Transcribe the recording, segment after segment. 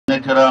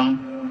কেরাম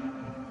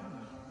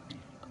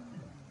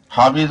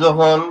হাফিজ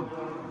হল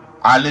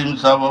আলিম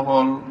সাহেব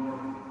হল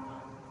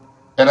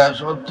এরা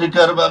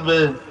সত্যিকার ভাবে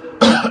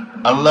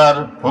আল্লাহর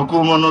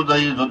হুকুম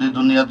অনুযায়ী যদি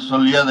দুনিয়াত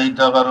চলিয়া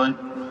যাইতে পারই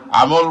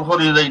আমল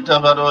করি যাইতে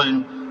পারই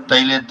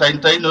তাইলে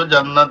তাইনো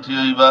জান্নাতি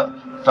হইবা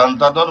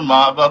সন্তানর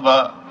মা বাবা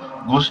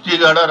গোষ্ঠী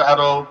গাড়ার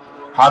আরো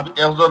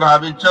একজন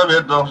হাফিজ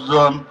সাহেবের 10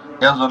 জন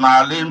একজন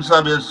আলিম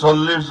সাহেবের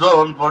 40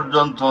 জন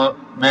পর্যন্ত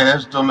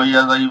বেহেশত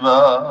লইয়া যাইবা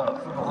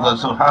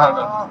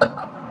সুবহানাল্লাহ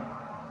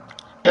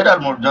এটার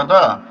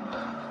মর্যাদা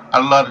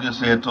আল্লাহর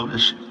কাছে এত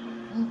বেশি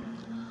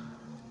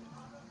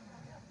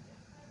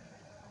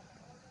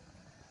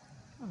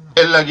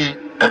এর লাগি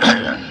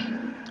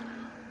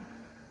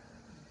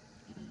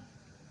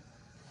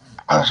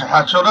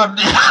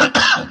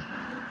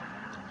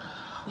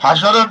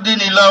হাসরের দিন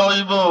ইলা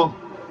হইব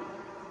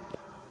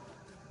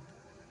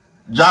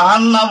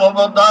জাহান্নাম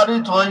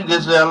অবতারিত হয়ে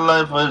গেছে আল্লাহ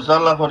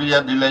ফয়সালা করিয়া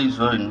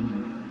দিলাইছেন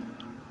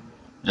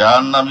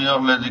জাহান্নামী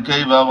হলে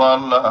দিকেই বাবা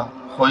আল্লাহ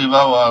হই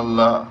বাবা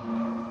আল্লাহ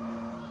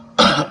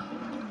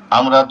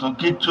আমরা তো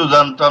কিচ্ছু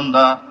জানতাম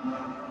না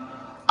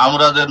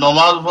আমরা যে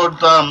নমাজ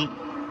পড়তাম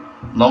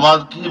নমাজ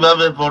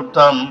কিভাবে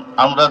পড়তাম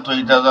আমরা তো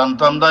এটা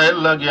জানতাম না এর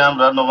লাগে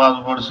আমরা নমাজ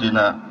পড়ছি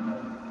না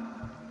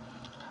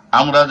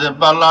আমরা যে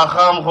বালা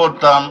খাম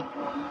করতাম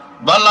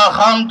বালা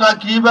খামটা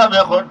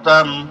কিভাবে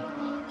করতাম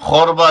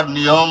করবার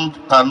নিয়ম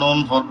কানুন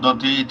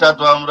পদ্ধতি এটা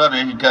তো আমরা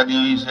শিকানি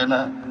হইছে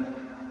না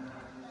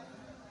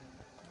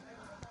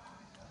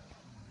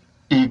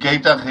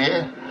ইকাইটা খেয়ে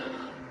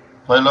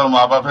হইলেও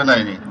মা বাপে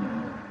নাইনি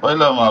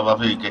হইলেও মা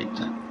বাপে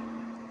ইকাইটা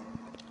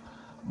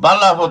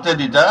বালা হতে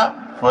দিটা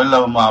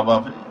হইলেও মা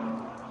বাপে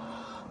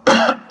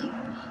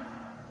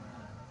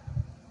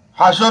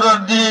হাসরের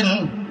দিন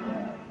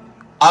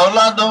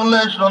আওলাদ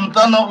হলে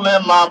সন্তান হলে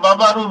মা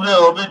বাবার উপরে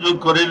অভিযোগ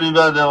করে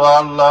লিবা দেওয়া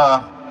আল্লাহ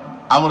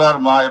আমরার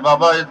মায়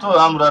বাবা তো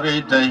আমরা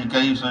এইটা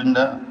শিখাইছেন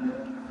না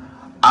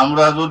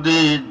আমরা যদি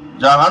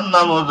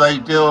জাহান্নামও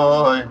যাইতে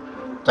হয়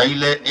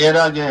তাইলে এর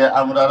আগে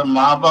আমরার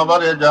মা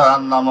বাবারে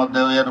জাহান্নাম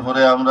দেও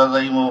এরপরে আমরা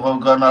যাইমু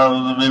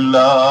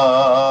নাউযুবিল্লাহ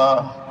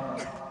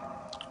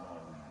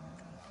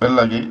এর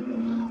লাগে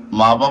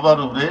মা বাবার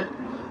উপরে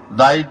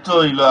দায়িত্ব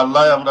হইল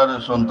আল্লাহ আমরা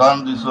সন্তান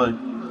দিছই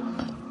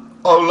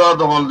আওলাদ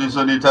হল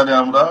দিছেন এখানে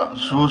আমরা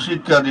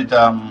সুশিক্ষা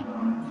দিতাম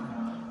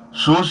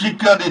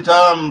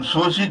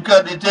সুশিক্ষা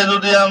দিতে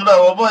যদি আমরা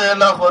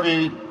অবহেলা করি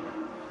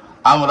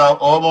আমরা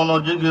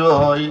অমনোযোগী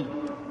হই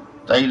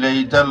তাইলে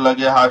এটার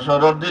লাগে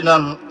হাসরের দিন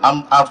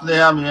আপনি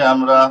আমি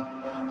আমরা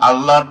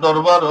আল্লাহর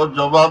দরবার ও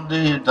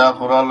জবাবদিহিতা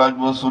করা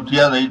লাগবো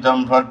ছুটিয়া যাইতাম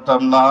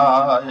পারতাম না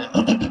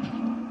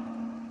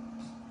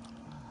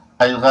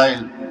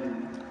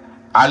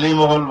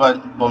আলিমহল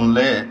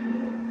বললে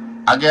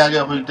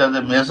আগে হইতা যে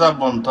মেসাব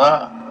বনতা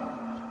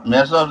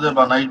মেসাব যে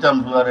বানাইতাম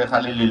ফুয়ারে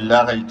খালি লিল্লা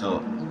খাইতো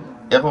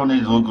এখনই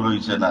যুগ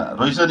রইছে না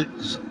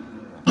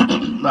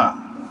না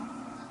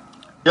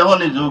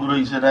এখনই যুগ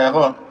রইছে না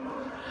এখন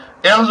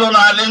একজন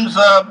আলিম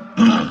সাহেব